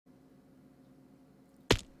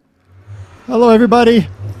Hello, everybody.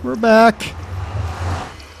 We're back.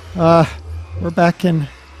 We're back in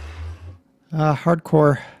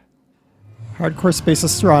hardcore space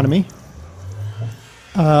astronomy.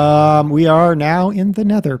 We are now in the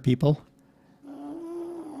Nether, people.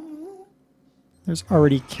 There's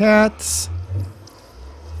already cats.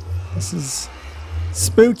 This is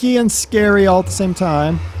spooky and scary all at the same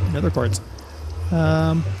time. Nether quartz.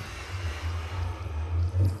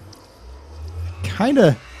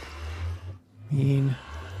 Kinda. I mean,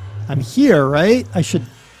 I'm here, right? I should...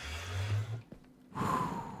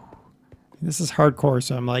 This is hardcore,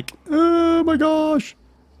 so I'm like, oh my gosh.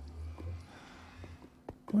 I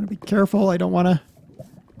want to be careful. I don't want to...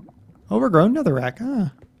 Overgrown netherrack,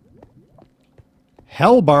 huh?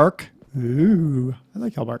 Hellbark. Ooh, I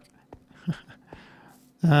like hellbark.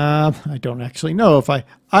 I don't actually know if I...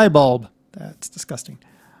 Eyebulb. That's disgusting.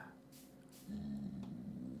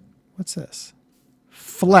 What's this?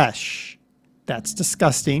 Flesh. That's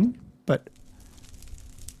disgusting, but...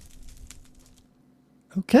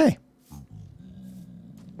 Okay.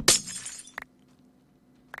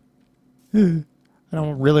 I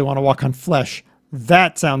don't really want to walk on flesh.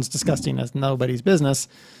 That sounds disgusting as nobody's business.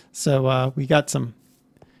 So we got some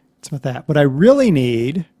of that. What I really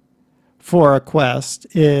need for a quest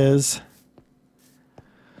is...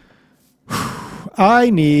 I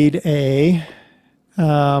need a...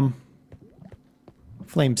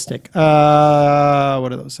 flame stick. What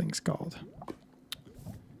are those things called?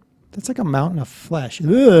 That's like a mountain of flesh.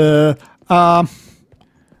 Ugh.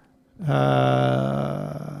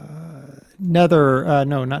 Nether,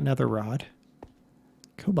 no, not nether rod.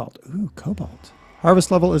 Cobalt. Ooh, cobalt.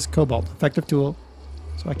 Harvest level is cobalt. Effective tool.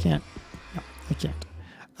 So I can't. No, I can't.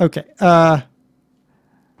 Okay. I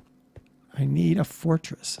need a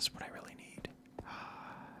fortress is what I really need.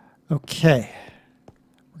 Okay.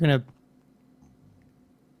 We're going to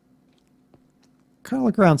kind of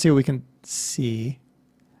look around, see what we can see.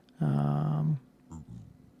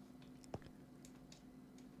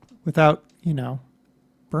 Without, you know,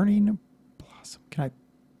 burning a blossom. Can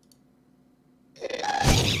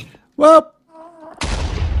I? Whoa!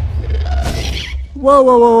 Whoa,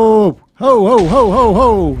 whoa, whoa, whoa! Ho, ho, ho, ho,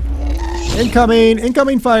 ho! Incoming!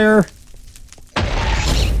 Incoming fire!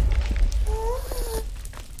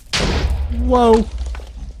 Whoa!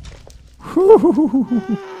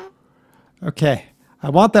 Okay. I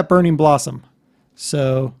want that burning blossom.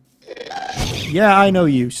 So, yeah, I know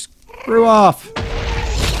you. Screw off.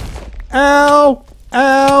 Ow!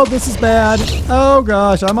 Ow! This is bad. Oh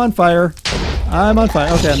gosh, I'm on fire. I'm on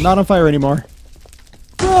fire. Okay, I'm not on fire anymore.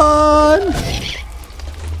 Run!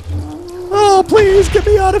 Oh, please get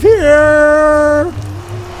me out of here!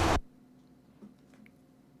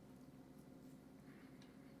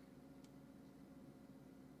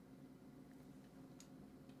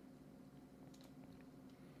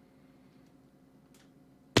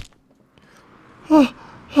 Oh,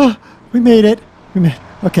 oh, we made it. We made it.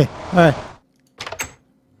 Okay, all right.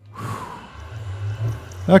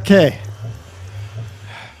 Okay.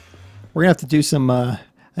 We're going to have to do some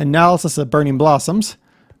analysis of burning blossoms.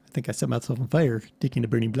 I think I set myself on fire taking a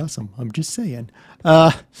burning blossom. I'm just saying.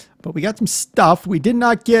 But we got some stuff. We did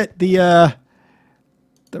not get the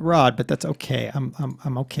rod, but that's okay.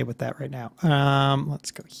 I'm okay with that right now.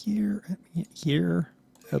 Let's go here. Here.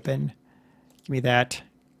 Open. Give me that.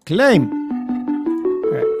 Claim.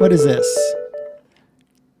 All right, what is this?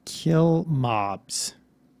 Kill mobs.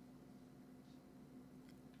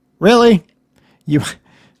 Really? You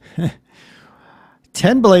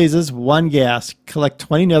 10 blazes, 1 gas, collect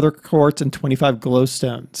 20 nether quartz and 25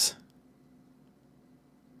 glowstones.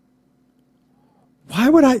 Why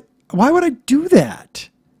would I do that?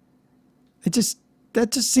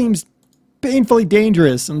 That just seems painfully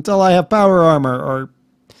dangerous until I have power armor or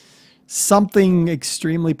something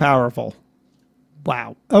extremely powerful.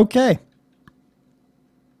 Wow. Okay.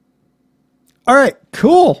 All right.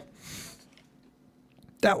 Cool.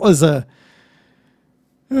 That was a...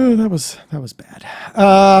 Oh, that was bad.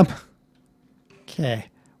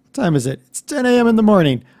 Okay. What time is it? It's 10 a.m. in the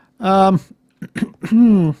morning. Let's,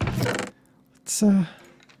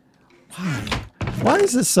 why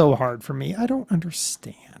is this so hard for me? I don't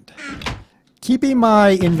understand. Keeping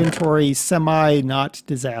my inventory semi-not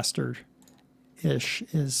disaster-ish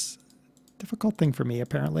is a difficult thing for me,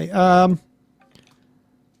 apparently.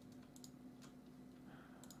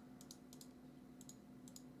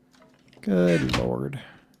 Good Lord.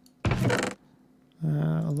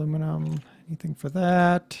 Aluminum, anything for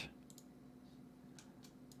that?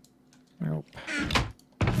 Nope.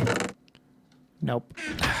 Nope.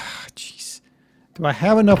 Jeez. Do I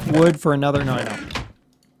have enough wood for another? No, I don't.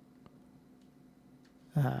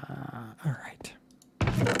 All right.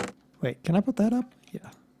 Wait, can I put that up? Yeah,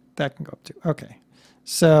 that can go up too. Okay.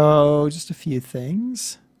 So just a few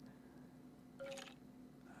things.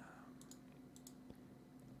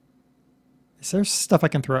 Is there stuff I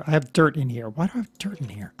can throw? I have dirt in here. Why do I have dirt in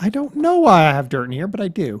here? I don't know why I have dirt in here, but I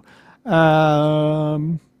do. Give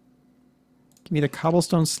me the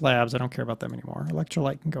cobblestone slabs. I don't care about them anymore.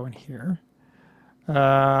 Electrolyte can go in here.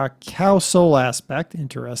 Cow soul aspect.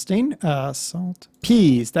 Interesting. Salt.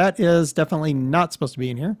 Peas. That is definitely not supposed to be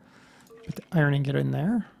in here. Put the iron ingot in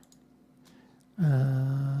there.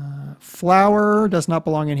 Flour does not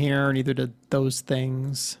belong in here. Neither did those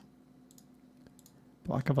things.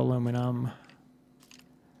 Block of aluminum.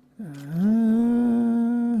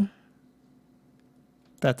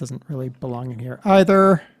 That doesn't really belong in here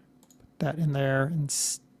either. Put that in there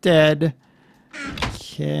instead.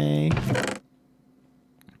 Okay.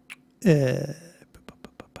 Give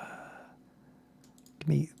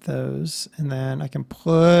me those. And then I can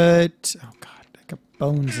put... Oh, God. I got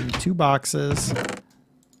bones in 2 boxes.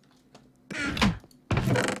 There.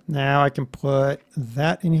 Now I can put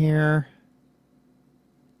that in here.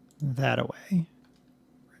 That away.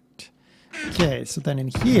 Right. Okay, so then in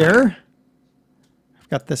here... I've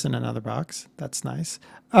got this in another box. That's nice.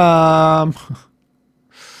 I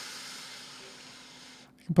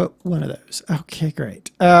can put one of those. Okay,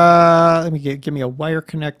 great. Let me give me a wire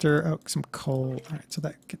connector. Oh, some coal. All right, so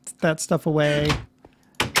that gets that stuff away.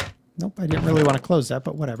 Nope, I didn't really want to close that,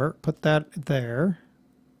 but whatever. Put that there.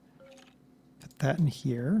 Put that in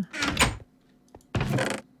here.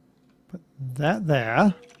 Put that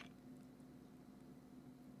there.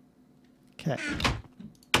 Okay.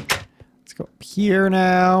 Let's go up here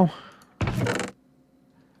now.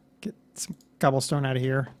 Get some cobblestone out of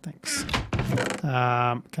here. Thanks.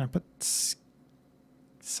 Can I put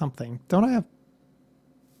something? Don't I have...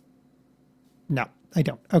 No, I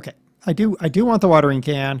don't. Okay. I do want the watering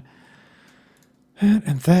can.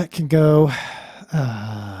 And that can go...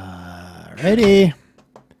 Ready.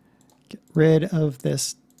 Get rid of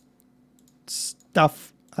this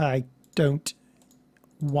stuff I don't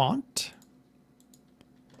want.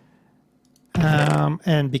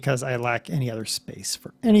 And because I lack any other space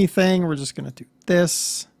for anything, we're just going to do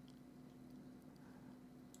this.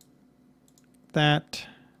 That.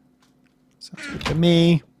 Sounds good to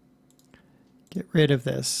me. Get rid of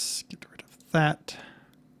this. Get rid of that.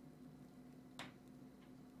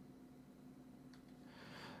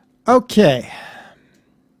 Okay.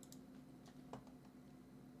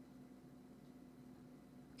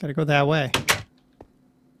 Gotta go that way.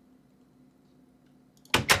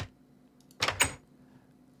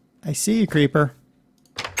 I see you, creeper.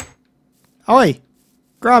 Oi!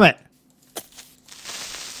 Grommet!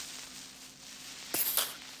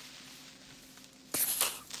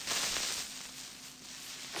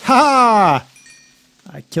 Ha!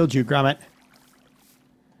 I killed you, Grommet.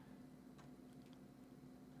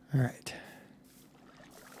 All right.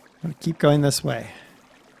 I'm going to keep going this way.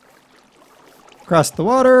 Across the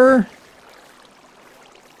water.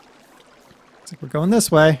 Looks like we're going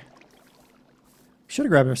this way. Should have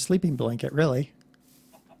grabbed our sleeping blanket, really.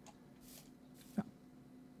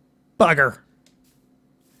 Bugger.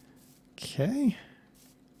 Okay.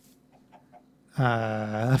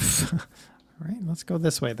 All right, let's go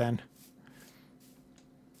this way then.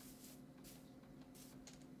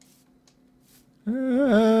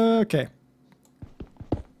 Okay.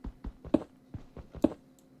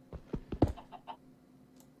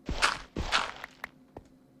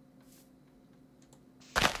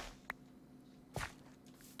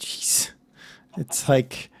 Jeez. It's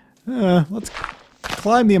like, let's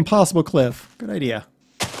climb the impossible cliff. Good idea.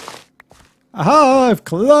 Aha! I've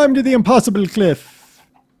climbed the impossible cliff.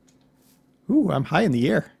 Ooh, I'm high in the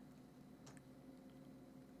air.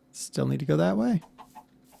 Still need to go that way.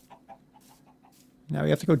 Now we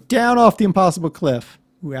have to go down off the impossible cliff.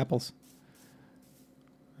 Ooh, apples.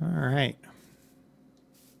 All right.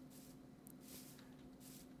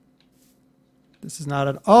 This is not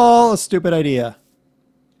at all a stupid idea.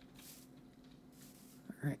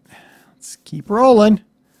 All right. Let's keep rolling.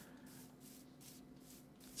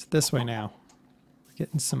 It's this way now. We're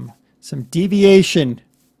getting some deviation.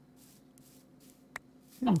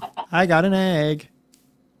 Ooh, I got an egg.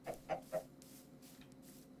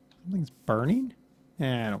 Something's burning?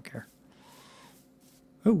 I don't care.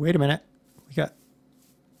 Oh, wait a minute. We got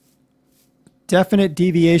definite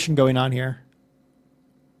deviation going on here.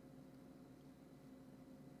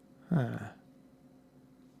 Huh.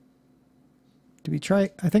 Do we try?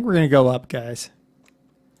 I think we're going to go up, guys.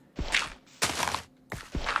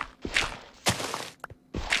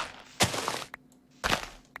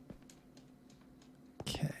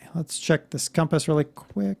 Okay, let's check this compass really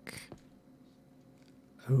quick.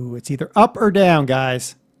 Ooh, it's either up or down,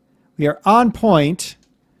 guys. We are on point.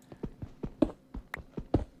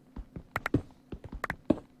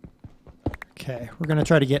 Okay, we're going to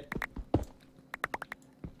try to get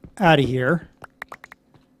out of here.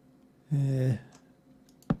 Okay,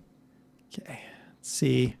 let's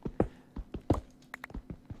see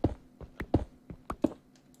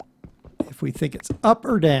if we think it's up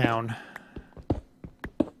or down.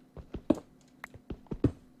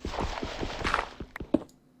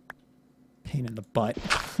 Pain in the butt.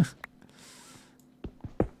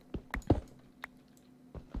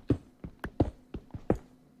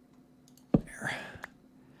 There.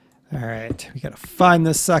 All right, we gotta find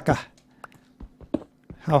this sucker.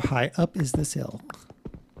 How high up is this hill?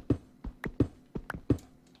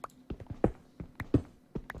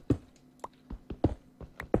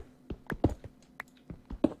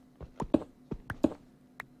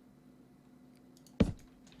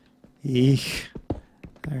 Eek.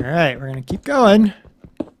 All right, we're gonna keep going.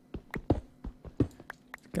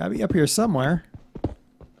 Gotta be up here somewhere.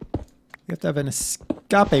 We have to have an escape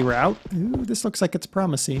route. Ooh, this looks like it's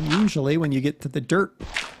promising. Usually when you get to the dirt,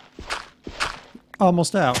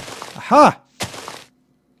 almost out. Aha!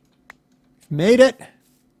 Made it.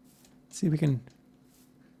 Let's see if we can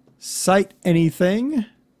sight anything.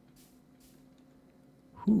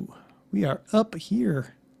 Ooh, we are up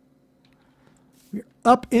here. We're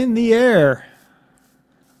up in the air.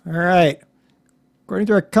 All right. According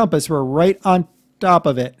to our compass, we're right on top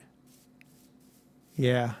of it.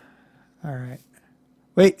 Yeah. All right.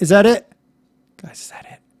 Wait, is that it? Guys, is that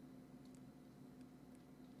it?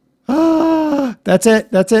 Ah, that's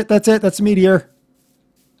it. That's it. That's it. That's a meteor.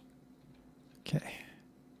 Okay.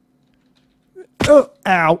 Oh,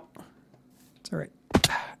 ow. It's all right.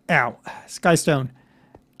 Ow. Skystone.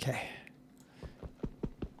 Okay.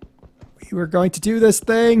 We were going to do this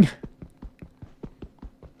thing.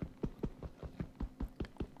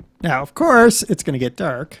 Now, of course, it's going to get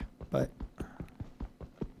dark, but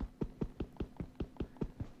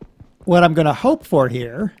what I'm going to hope for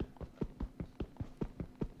here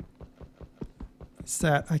is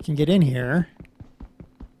that I can get in here.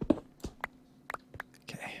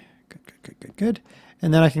 Okay, good.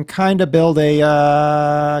 And then I can kind of build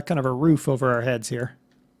a kind of a roof over our heads here.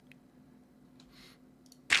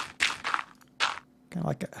 Kind of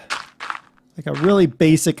like a really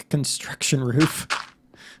basic construction roof.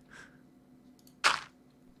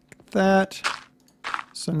 That,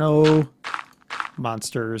 so no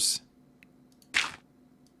monsters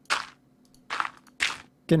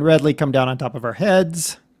can readily come down on top of our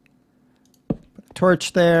heads. Put a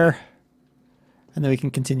torch there, and then we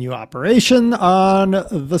can continue operation on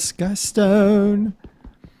the Skystone.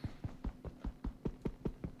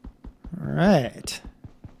 All right,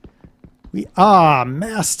 we are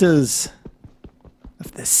masters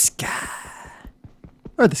of the sky,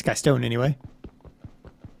 or the Skystone anyway.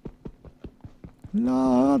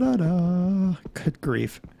 La da da. Good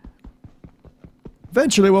grief.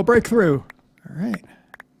 Eventually we'll break through. All right.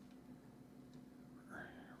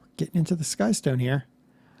 We're getting into the Skystone here.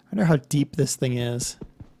 I wonder how deep this thing is.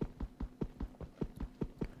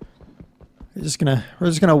 We're just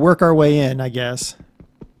gonna work our way in, I guess.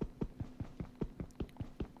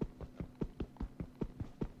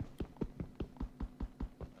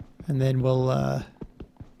 And then we'll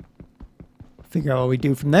figure out what we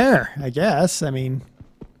do from there, I guess. I mean,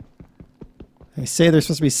 they say there's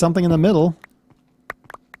supposed to be something in the middle.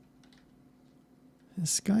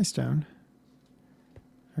 This Skystone.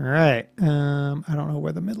 All right. I don't know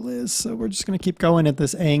where the middle is, so we're just going to keep going at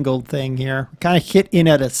this angled thing here. We kind of hit in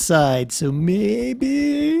at a side, so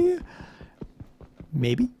maybe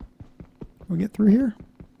we'll get through here.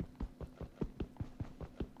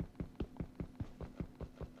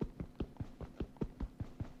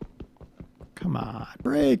 Come on,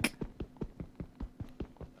 break.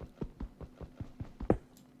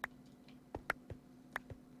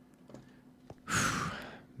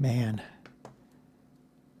 Man.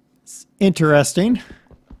 It's interesting.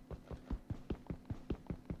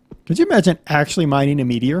 Could you imagine actually mining a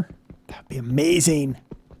meteor? That'd be amazing.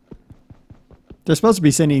 They're supposed to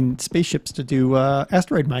be sending spaceships to do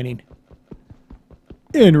asteroid mining.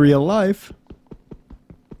 In real life.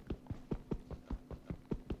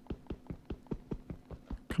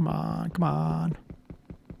 Come on, come on.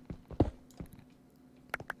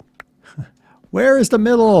 Where is the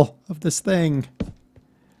middle of this thing?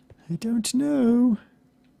 I don't know.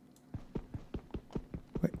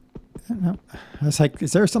 Wait, no. I was like,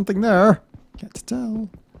 is there something there? Can't tell.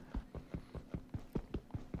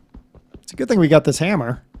 It's a good thing we got this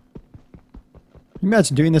hammer. you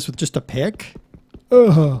imagine doing this with just a pick?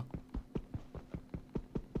 Ugh.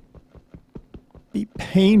 Be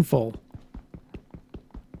painful.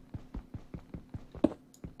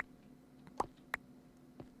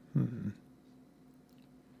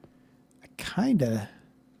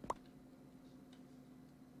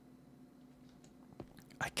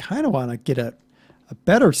 I kinda want to get a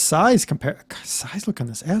better size size look on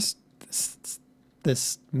this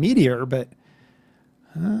meteor, but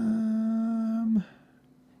you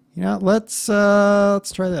know, let's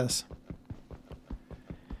try this.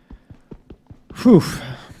 Whew.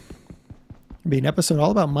 It'll be an episode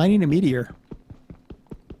all about mining a meteor.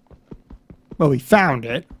 Well, we found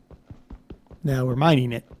it. Now we're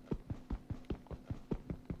mining it.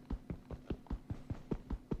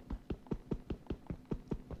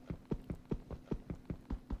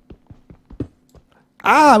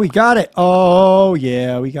 Ah, we got it. Oh,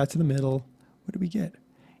 yeah, we got to the middle. What did we get?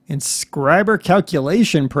 Inscriber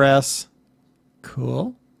calculation press.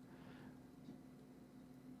 Cool.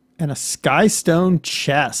 And a skystone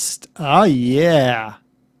chest. Oh, yeah.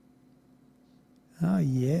 Oh,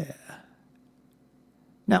 yeah.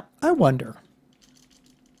 Now, I wonder.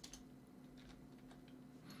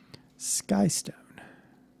 Skystone. I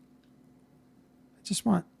just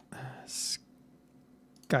want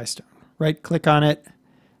skystone. Right click on it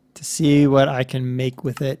to see what I can make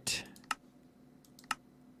with it.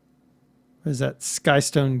 What is that?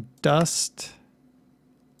 Skystone dust.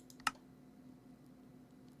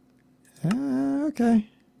 Okay.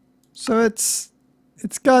 So it's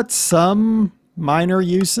got some minor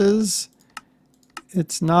uses.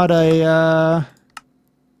 It's not a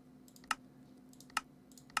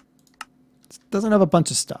it doesn't have a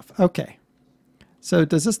bunch of stuff. Okay. So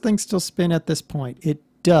does this thing still spin at this point? It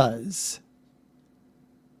does.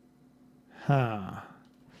 Huh.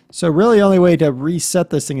 So really the only way to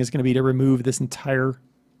reset this thing is going to be to remove this entire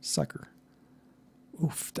sucker.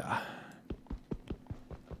 Oofda.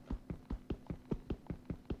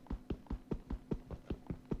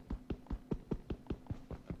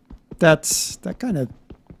 That kind of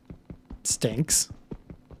stinks.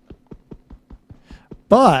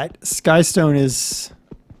 But skystone is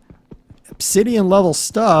obsidian level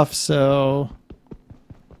stuff, so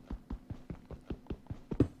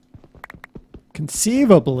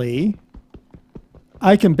conceivably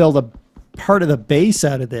I can build a part of the base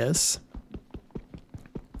out of this,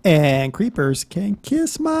 and creepers can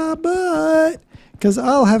kiss my butt because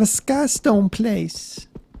I'll have a skystone place.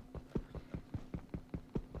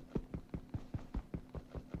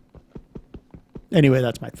 Anyway,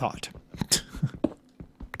 that's my thought.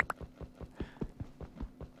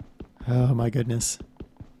 Oh my goodness.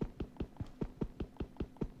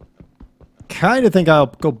 Kind of think I'll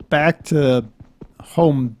go back to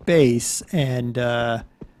home base and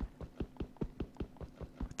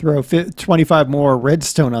throw 25 more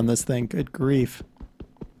redstone on this thing. Good grief.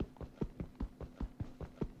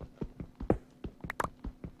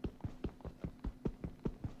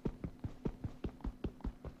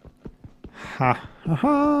 Ha ha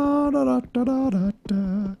ha da da da da da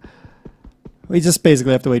da. We just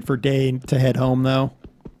basically have to wait for day to head home though.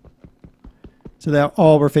 So that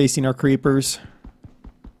all we're facing are creepers.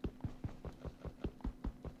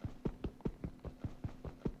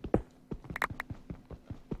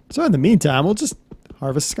 So in the meantime, we'll just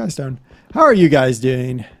harvest skystone. How are you guys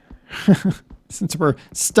doing? Since we're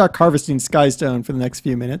stuck harvesting skystone for the next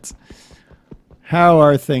few minutes. How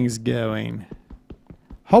are things going?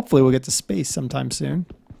 Hopefully we'll get to space sometime soon.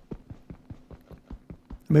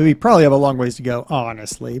 I mean, we probably have a long ways to go,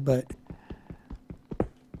 honestly, but...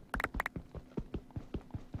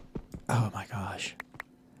 Oh my gosh.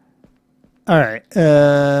 Alright,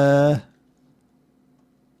 there.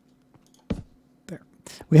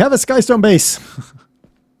 We have a skystone base.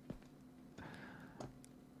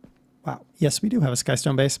 Wow. Yes, we do have a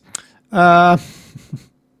skystone base.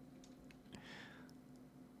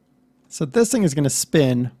 So this thing is going to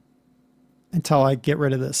spin until I get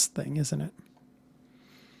rid of this thing, isn't it?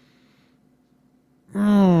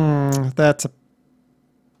 That's a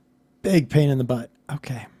big pain in the butt.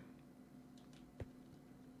 Okay.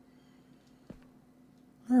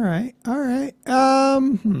 All right. All right.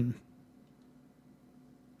 I'm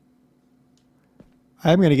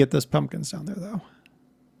going to get those pumpkins down there, though.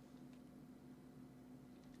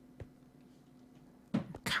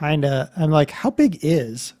 I'm like, how big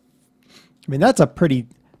is? I mean, that's a pretty...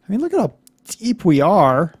 I mean, look at how deep we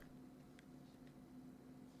are.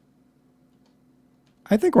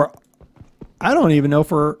 I think we're... I don't even know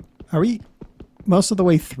if we're... Are we most of the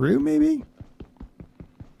way through, maybe?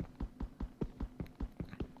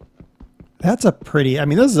 That's a pretty... I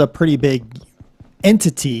mean, this is a pretty big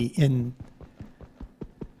entity in...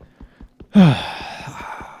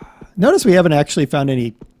 Notice we haven't actually found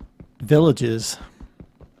any villages.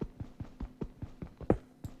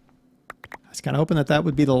 I was kind of hoping that that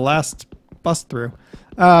would be the last bust through.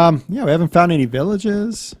 Yeah, we haven't found any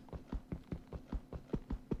villages.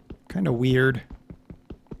 Kind of weird.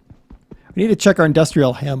 We need to check our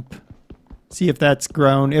industrial hemp. See if that's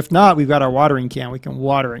grown. If not, we've got our watering can. We can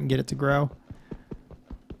water it and get it to grow.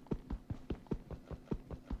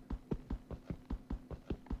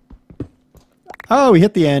 Oh, we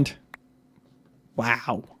hit the end.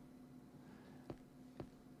 Wow.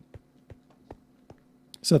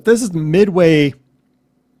 So if this is midway,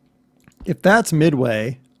 if that's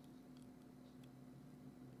midway,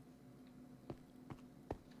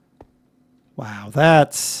 wow,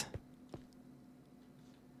 that's,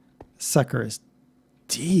 sucker is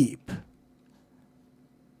deep.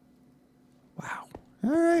 Wow.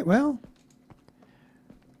 All right, well,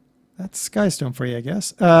 that's Skystone for you, I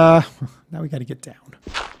guess. Now we got to get down.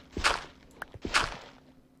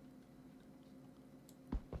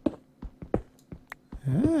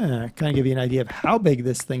 Kind of give you an idea of how big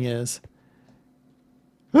this thing is.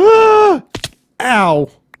 Ah! Ow!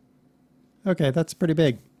 Okay, that's pretty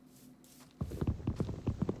big.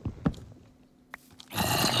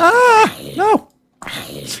 Ah! No!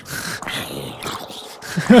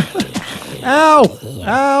 Ow!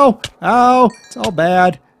 Ow! Ow! It's all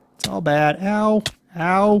bad. It's all bad. Ow!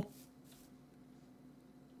 Ow!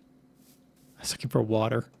 I was looking for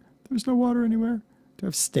water. There's no water anywhere. Do I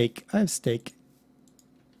have steak? I have steak.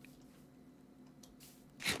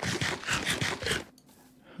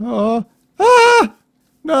 Oh! Ah!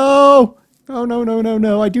 No! No, no, no, no,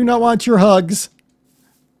 no. I do not want your hugs.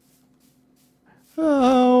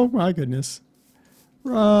 Oh, my goodness.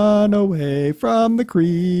 Run away from the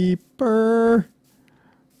creeper.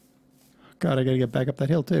 God, I gotta get back up that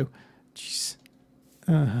hill, too. Jeez.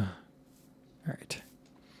 All right.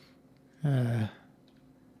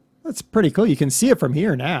 That's pretty cool. You can see it from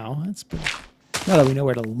here now. That's pretty... Now that we know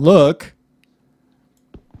where to look.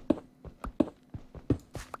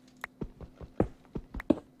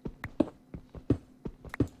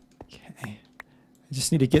 Okay. I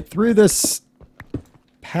just need to get through this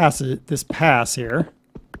pass here.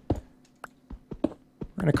 We're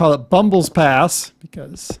going to call it Bumble's Pass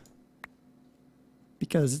because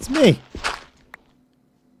it's me.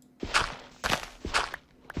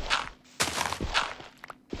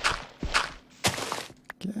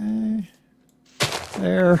 Okay.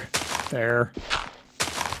 There.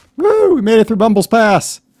 Woo! We made it through Bumble's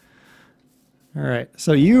Pass. All right.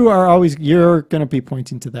 So you're going to be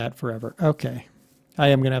pointing to that forever. Okay. I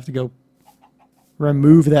am going to have to go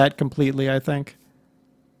remove that completely, I think.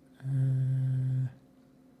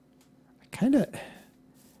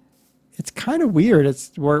 It's kind of weird.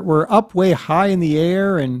 We're up way high in the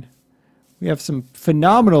air and we have some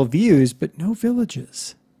phenomenal views, but no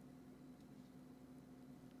villages.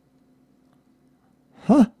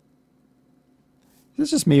 Huh? Is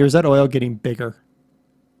this just me or is that oil getting bigger?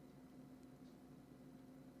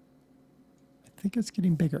 I think it's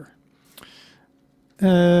getting bigger.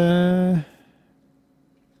 Go.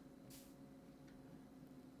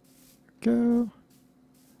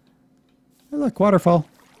 Oh, look, waterfall.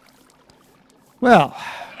 Well,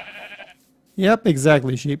 yep,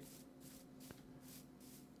 exactly, sheep.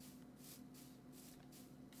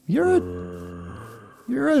 You're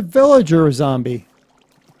a villager zombie.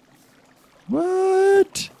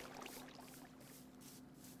 What?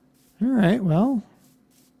 All right, well,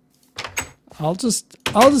 I'll just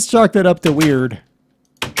chalk that up to weird.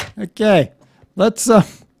 Okay, let's oh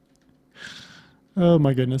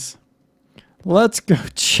my goodness. Let's go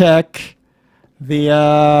check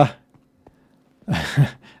the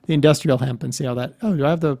the industrial hemp and see how that... Oh, do I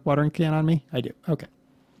have the watering can on me? I do. Okay.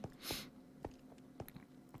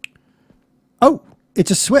 Oh, it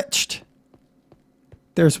just switched.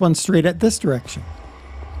 There's one straight at this direction.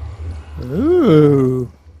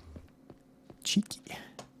 Ooh. Cheeky.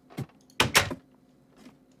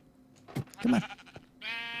 Come on.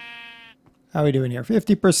 How are we doing here?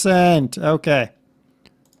 50%. Okay.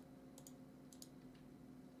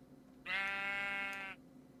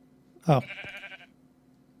 Oh.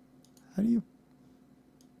 How do you...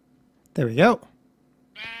 There we go.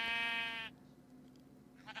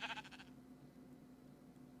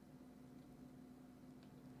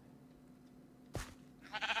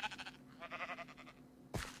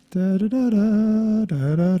 Da, da, da, da,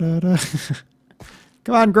 da, da, da, da.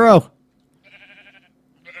 Come on, grow.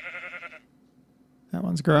 That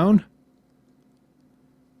one's grown.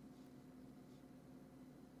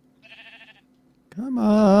 Come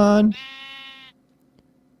on.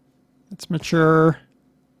 That's mature.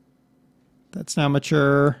 That's now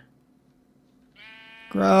mature.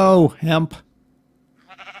 Grow, hemp.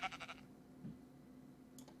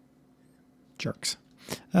 Jerks.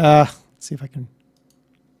 Let's see if I can.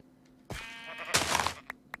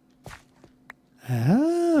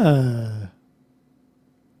 Ah.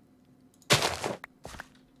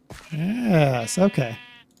 Yes, okay.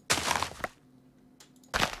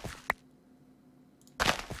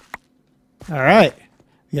 All right.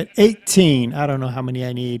 We got 18. I don't know how many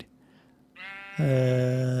I need.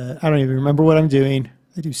 I don't even remember what I'm doing.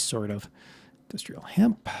 I do sort of. Industrial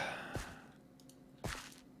hemp.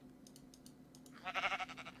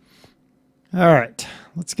 All right.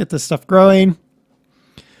 Let's get this stuff growing.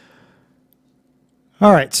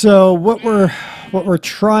 All right. So what we're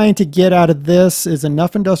trying to get out of this is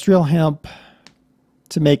enough industrial hemp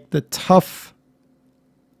to make the tough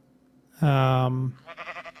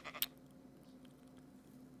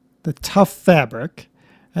fabric,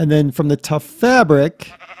 and then from the tough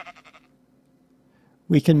fabric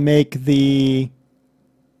we can make the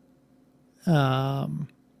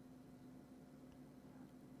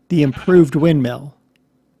improved windmill.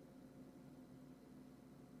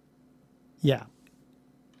 Yeah.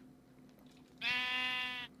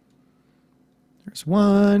 There's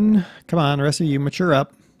one. Come on, the rest of you mature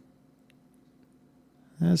up.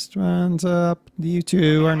 This one's up. You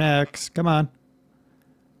two are next. Come on.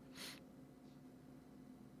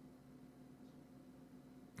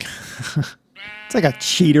 It's like a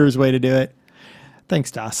cheater's way to do it.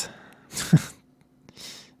 Thanks, Das.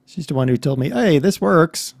 She's the one who told me, hey, this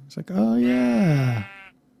works. It's like, oh, yeah.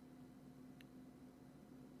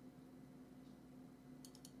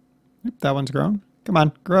 Oop, that one's grown. Come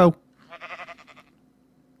on, grow.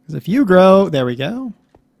 Because if you grow, there we go.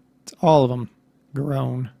 It's all of them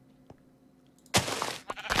grown.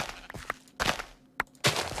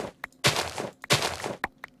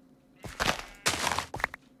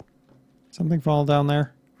 Something fall down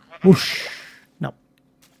there? Whoosh. No.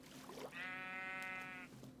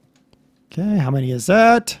 Okay, how many is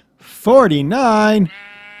that? 49.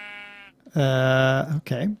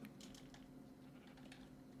 Okay.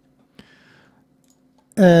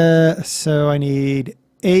 So I need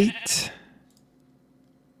 8.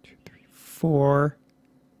 2, 3, 4.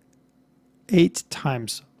 8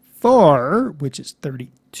 times 4, which is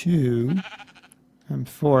 32. And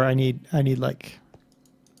 4, I need like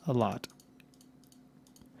a lot.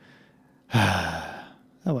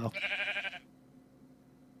 Oh well.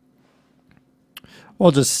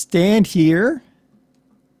 We'll just stand here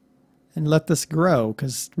and let this grow,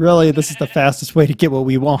 because really this is the fastest way to get what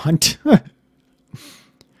we want.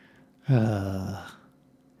 I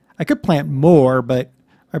could plant more, but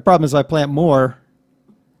my problem is if I plant more,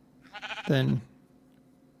 then,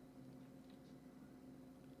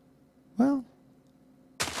 well,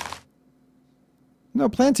 no,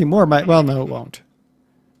 planting more might, well, no, it won't.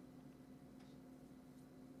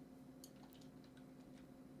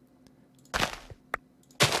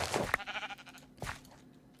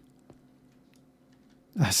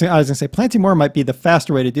 I was going to say planting more might be the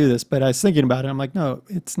faster way to do this, but I was thinking about it. I'm like, no,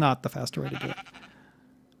 it's not the faster way to do it.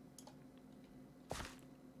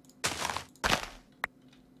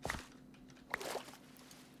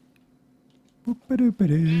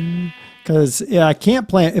 Because, yeah, I can't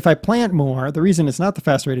plant, if I plant more, the reason it's not the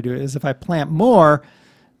faster way to do it is if I plant more,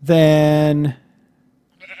 then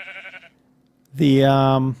the,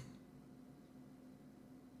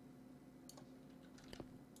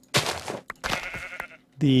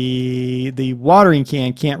 the watering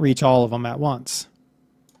can can't reach all of them at once.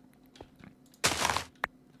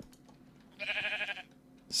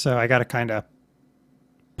 So I got to kind of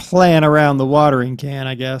plan around the watering can,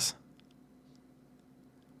 I guess.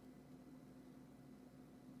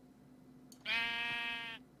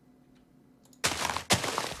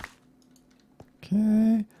 Okay.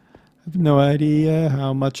 I have no idea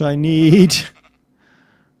how much I need.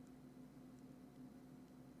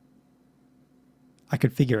 I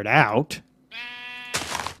could figure it out.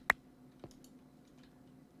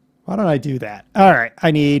 Why don't I do that? All right,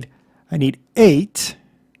 I need 8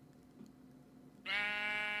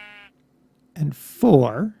 and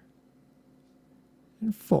 4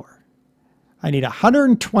 and 4. I need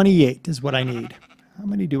 128 is what I need. How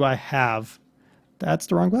many do I have? That's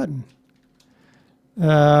the wrong button.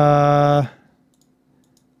 I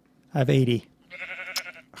have 80.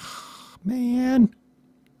 Oh, man.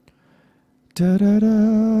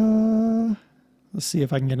 Da-da-da. Let's see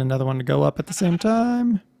if I can get another one to go up at the same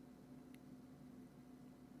time.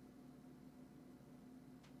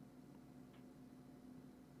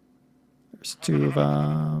 There's 2 of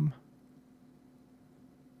them.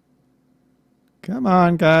 Come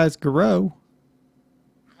on, guys, grow.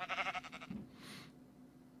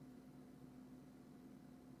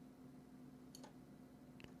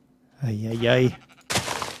 Ay, ay, ay.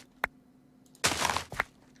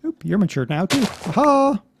 Oop, you're mature now, too.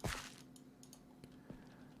 Aha!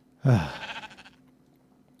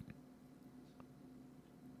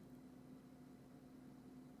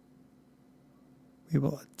 We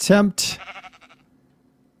will attempt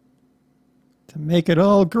to make it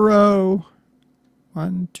all grow.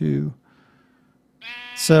 1, 2.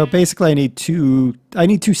 So basically I need two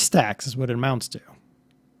stacks is what it amounts to.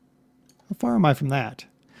 How far am I from that?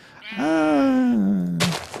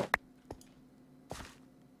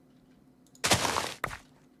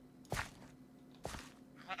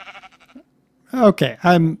 Okay,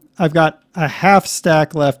 I've got a half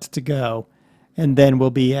stack left to go, and then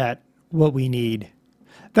we'll be at what we need.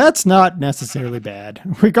 That's not necessarily bad.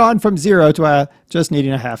 We're gone from 0 to just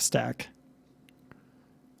needing a half stack.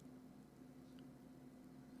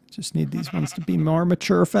 Just need these ones to be more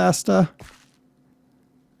mature faster.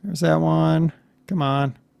 There's that one. Come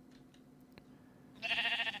on.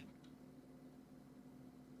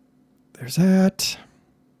 There's that.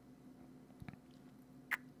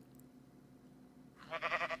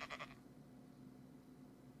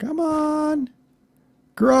 Come on.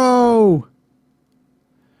 Grow.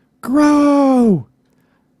 Grow.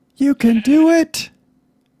 You can do it.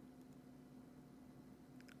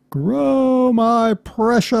 Grow, my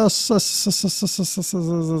precious. I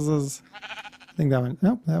think that one.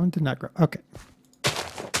 Nope, that one did not grow. Okay.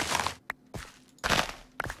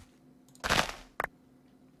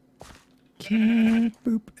 Okay,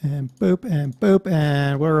 boop and boop and boop.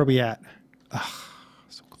 And where are we at? Oh,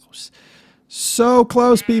 so close. So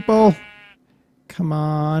close, people. Come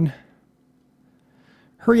on.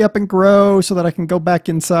 Hurry up and grow so that I can go back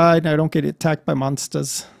inside and I don't get attacked by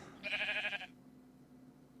monsters.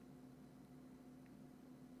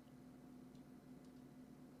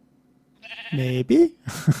 Maybe.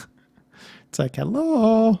 It's like,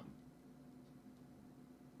 hello.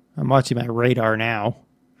 I'm watching my radar now.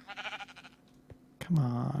 Come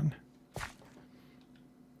on.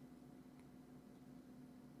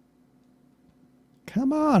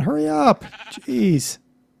 Come on, hurry up. Jeez.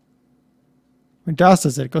 When DOS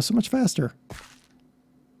does it, it goes so much faster.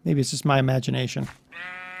 Maybe it's just my imagination.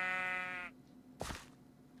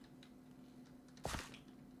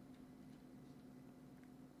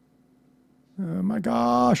 Oh my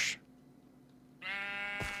gosh.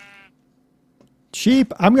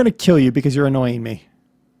 Sheep, I'm going to kill you because you're annoying me.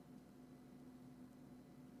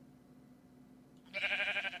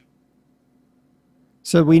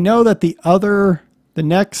 So we know that the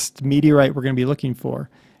next meteorite we're going to be looking for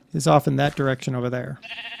is off in that direction over there.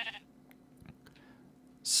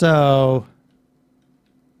 So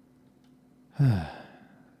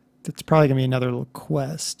that's probably going to be another little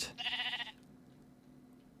quest.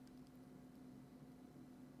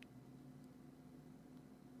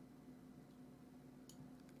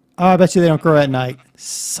 Oh, I bet you they don't grow at night.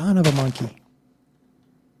 Son of a monkey.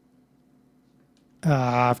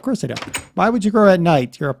 Of course they don't. Why would you grow at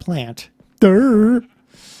night? You're a plant. Durr.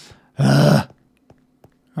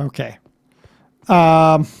 Okay.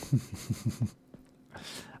 I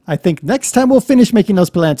think next time we'll finish making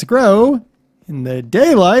those plants grow in the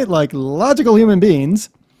daylight like logical human beings.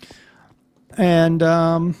 And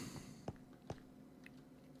then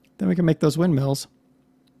we can make those windmills.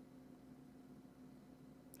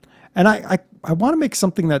 And I want to make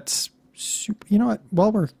something that's super, you know what,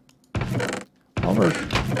 while we're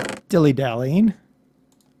dilly-dallying,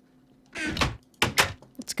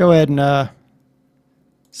 let's go ahead and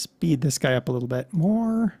speed this guy up a little bit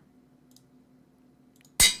more.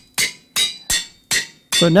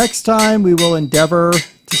 So next time we will endeavor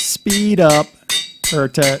to speed up, or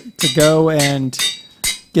to go and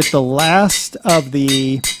get the last of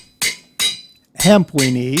the hemp we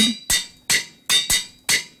need.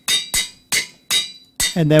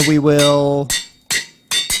 And then we will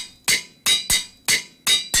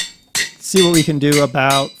see what we can do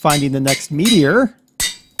about finding the next meteor.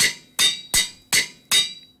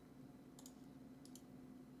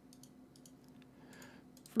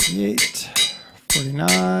 $48,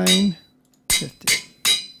 $49,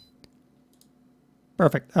 $50.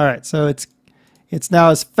 Perfect. All right, so it's now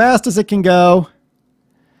as fast as it can go.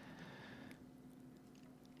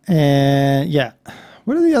 And yeah,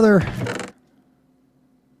 what are the other?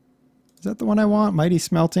 Is that the one I want? Mighty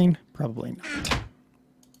Smelting? Probably not.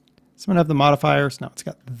 Someone have the modifiers? No, it's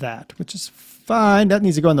got that, which is fine. That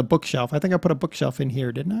needs to go on the bookshelf. I think I put a bookshelf in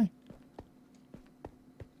here, didn't I?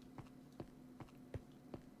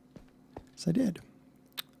 Yes, I did.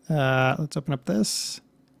 Let's open up this.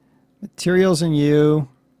 Materials in you.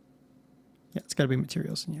 Yeah, it's got to be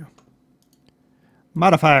materials in you.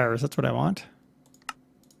 Modifiers, that's what I want.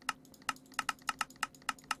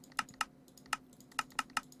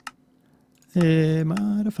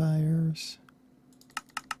 Modifiers.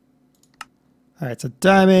 All right, so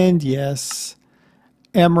diamond, yes.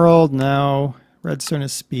 Emerald, no. Redstone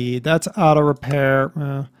is speed. That's auto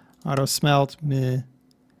repair. Auto smelt, meh.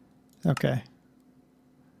 Okay.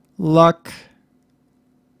 Luck.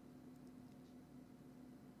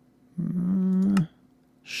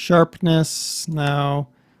 Sharpness, no.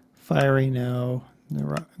 Fiery, no.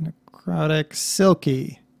 Necrotic,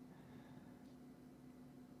 silky.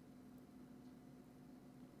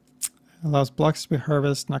 Allows blocks to be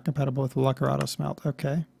harvested, not compatible with luck or auto smelt.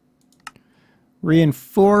 Okay.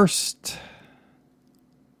 Reinforced.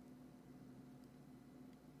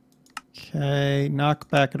 Okay.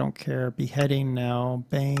 Knockback, I don't care. Beheading, no.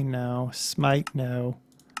 Bane, no. Smite, no.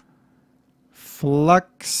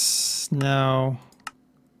 Flux, no.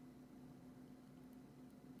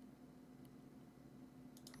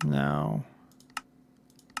 No.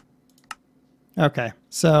 Okay.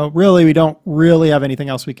 So really, we don't really have anything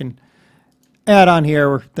else we can add on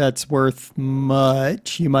here that's worth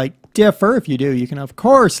much. You might differ. If you do, you can of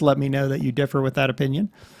course let me know that you differ with that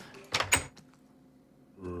opinion.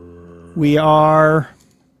 We're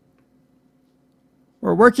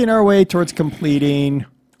working our way towards completing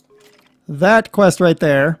that quest right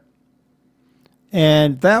there,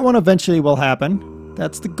 and that one eventually will happen.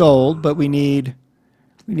 That's the gold, but we need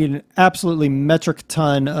an absolutely metric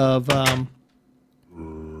ton of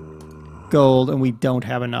gold, and we don't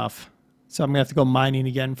have enough. So I'm going to have to go mining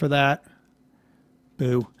again for that.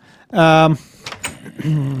 Boo.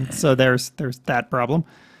 So there's that problem.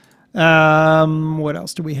 What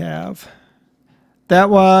else do we have? That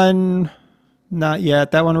one, not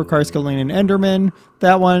yet. That one requires killing an Enderman.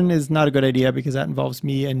 That one is not a good idea because that involves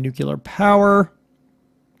me and nuclear power.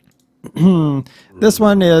 This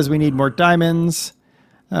one is we need more diamonds.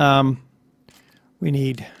 We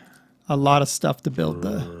need a lot of stuff to build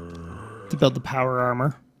the power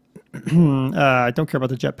armor. I don't care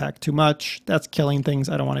about the jetpack too much. That's killing things.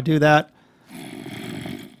 I don't want to do that.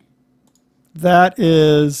 That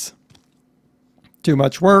is too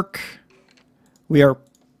much work. We are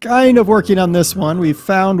kind of working on this one. We've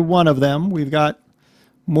found one of them. We've got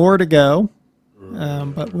more to go,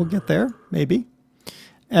 but we'll get there, maybe.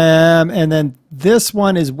 And then this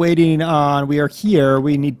one is waiting on, we are here,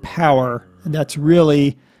 we need power. And that's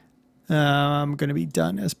really going to be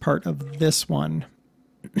done as part of this one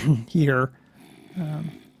here.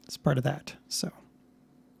 It's part of that. So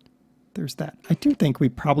there's that. I do think we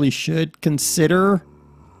probably should consider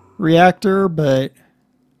reactor, but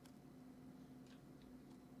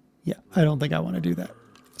yeah, I don't think I want to do that.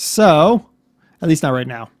 So, at least not right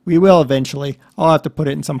now. We will eventually. I'll have to put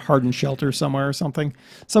it in some hardened shelter somewhere or something.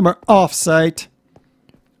 Somewhere off-site.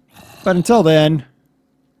 But until then,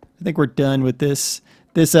 I think we're done with this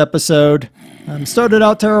episode. Started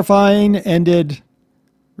out terrifying, ended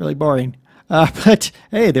really boring. But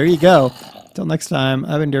hey, there you go. Until next time,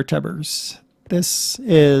 I've been DerTebbers. This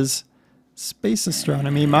is Space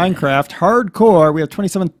Astronomy, Minecraft, Hardcore. We have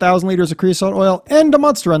 27,000 liters of creosote oil and a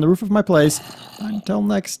monster on the roof of my place. Until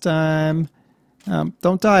next time,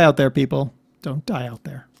 don't die out there, people. Don't die out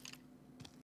there.